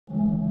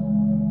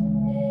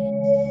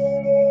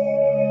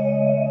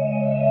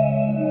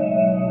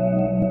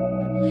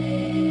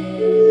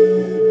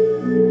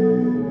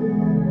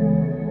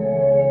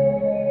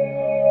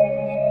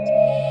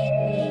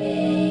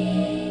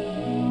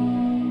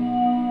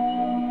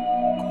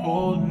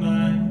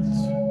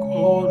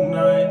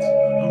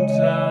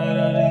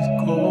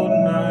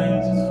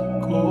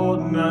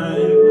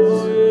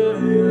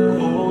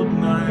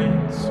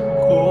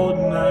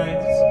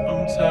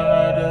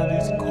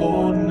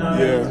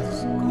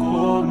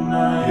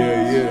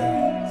Yeah.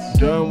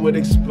 Done with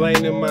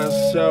explaining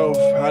myself.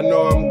 I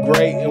know I'm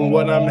great and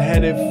what I'm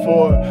headed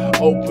for.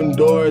 Open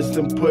doors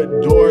and put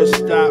door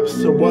stops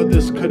so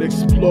others could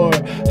explore.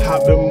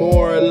 I've been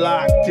more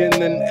locked in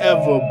than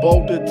ever,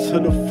 bolted to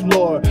the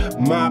floor.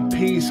 My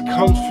peace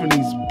comes from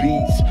these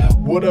beats.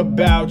 What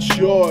about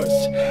yours?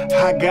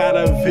 I got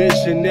a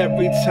vision.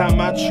 Every time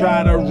I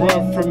try to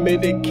run from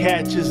it, it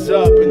catches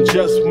up. And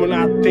just when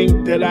I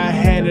think that I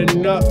had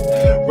enough,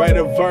 write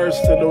a verse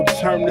that'll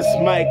turn this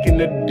mic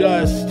into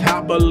dust.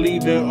 I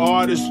believe in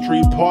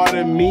artistry, part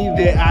of me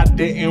that I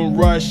didn't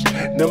rush.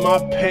 Now my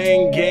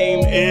pain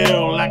game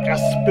ill, like I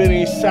spit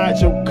inside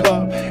your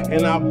cup.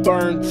 And I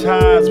burned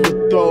ties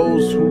with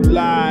those who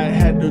lied.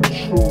 Had the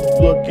truth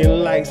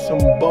looking like some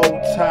bow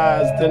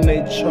ties, then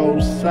they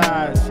chose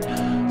sides,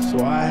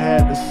 so I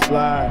had to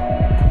slide.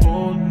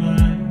 Cold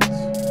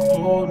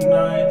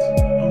nights,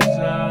 I'm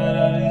tired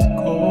of these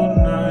cold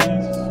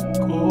nights,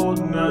 cold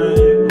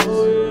nights,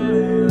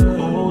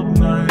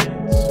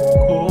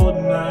 cold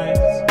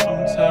nights,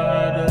 I'm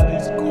tired of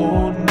these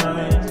cold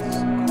nights.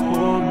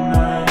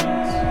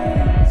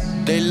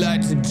 They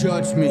like to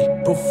judge me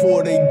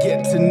before they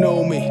get to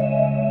know me,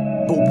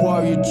 but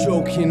while you're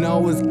joking, I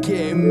was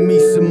getting me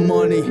some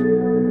money.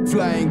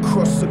 Flying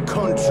across the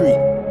country,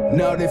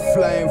 now they're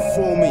flying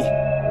for me.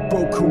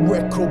 Broke a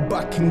record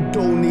back in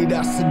Donny,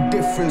 that's a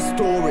different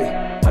story.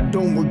 I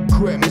don't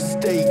regret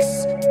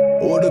mistakes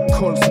or the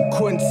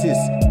consequences.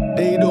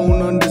 They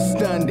don't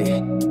understand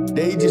it,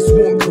 they just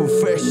want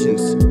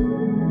confessions.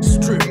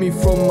 Strip me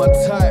from my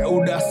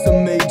title, that's a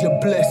major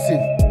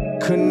blessing.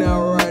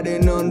 Canal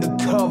riding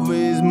undercover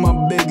is my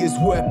biggest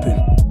weapon.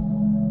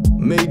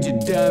 Major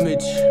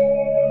damage,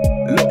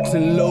 locked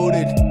and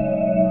loaded.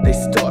 They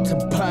start to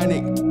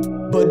panic,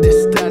 but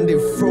they're standing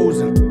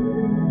frozen.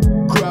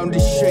 Ground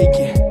is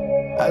shaking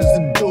as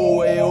the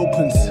doorway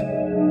opens.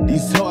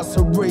 These hearts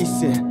are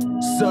racing,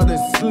 sudden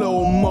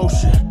slow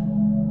motion.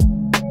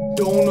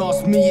 Don't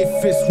ask me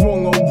if it's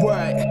wrong or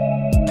right.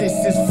 This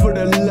is for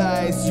the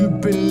lies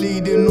you've been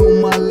leading all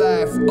my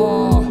life.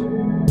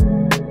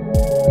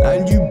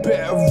 And you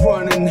better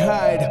run and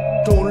hide.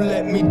 Don't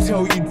let me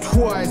tell you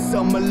twice,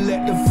 I'ma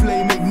let the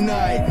flame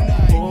ignite.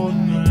 Cold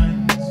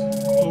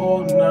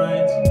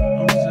nights,